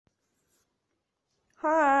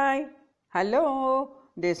Hi, hello.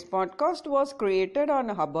 This podcast was created on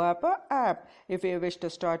Hubhopper app. If you wish to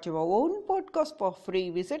start your own podcast for free,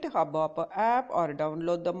 visit Hubhopper app or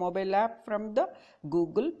download the mobile app from the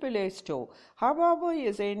Google Play Store. Hubhopper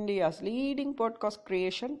is India's leading podcast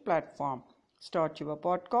creation platform. Start your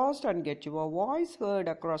podcast and get your voice heard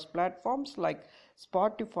across platforms like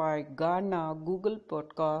Spotify, Ghana, Google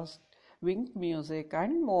Podcast, Wink Music,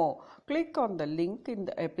 and more. Click on the link in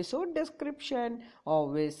the episode description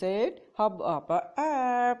or visit Hubhopper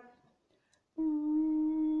app.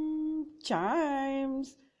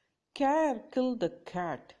 Chimes. Care killed the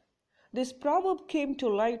cat. This proverb came to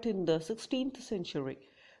light in the 16th century.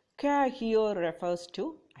 Care here refers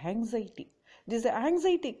to anxiety. This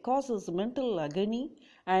anxiety causes mental agony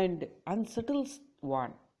and unsettles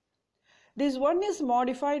one. This one is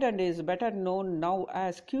modified and is better known now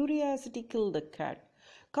as curiosity killed the cat.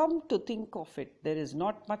 Come to think of it, there is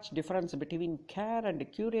not much difference between care and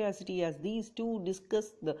curiosity as these two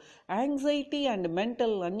discuss the anxiety and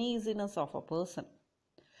mental uneasiness of a person.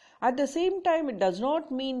 At the same time, it does not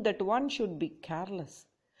mean that one should be careless.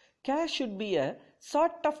 Care should be a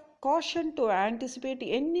sort of caution to anticipate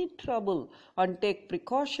any trouble and take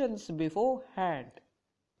precautions beforehand.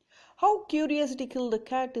 How curiosity killed the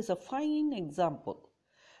cat is a fine example.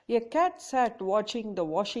 A cat sat watching the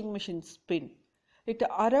washing machine spin. It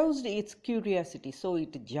aroused its curiosity, so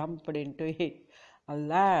it jumped into it.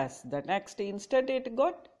 Alas, the next instant it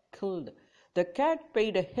got killed. The cat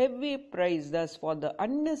paid a heavy price thus for the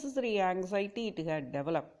unnecessary anxiety it had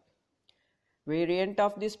developed. Variant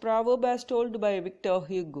of this proverb as told by Victor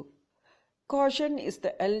Hugo. Caution is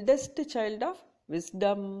the eldest child of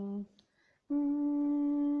wisdom.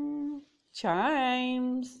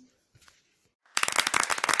 Chimes.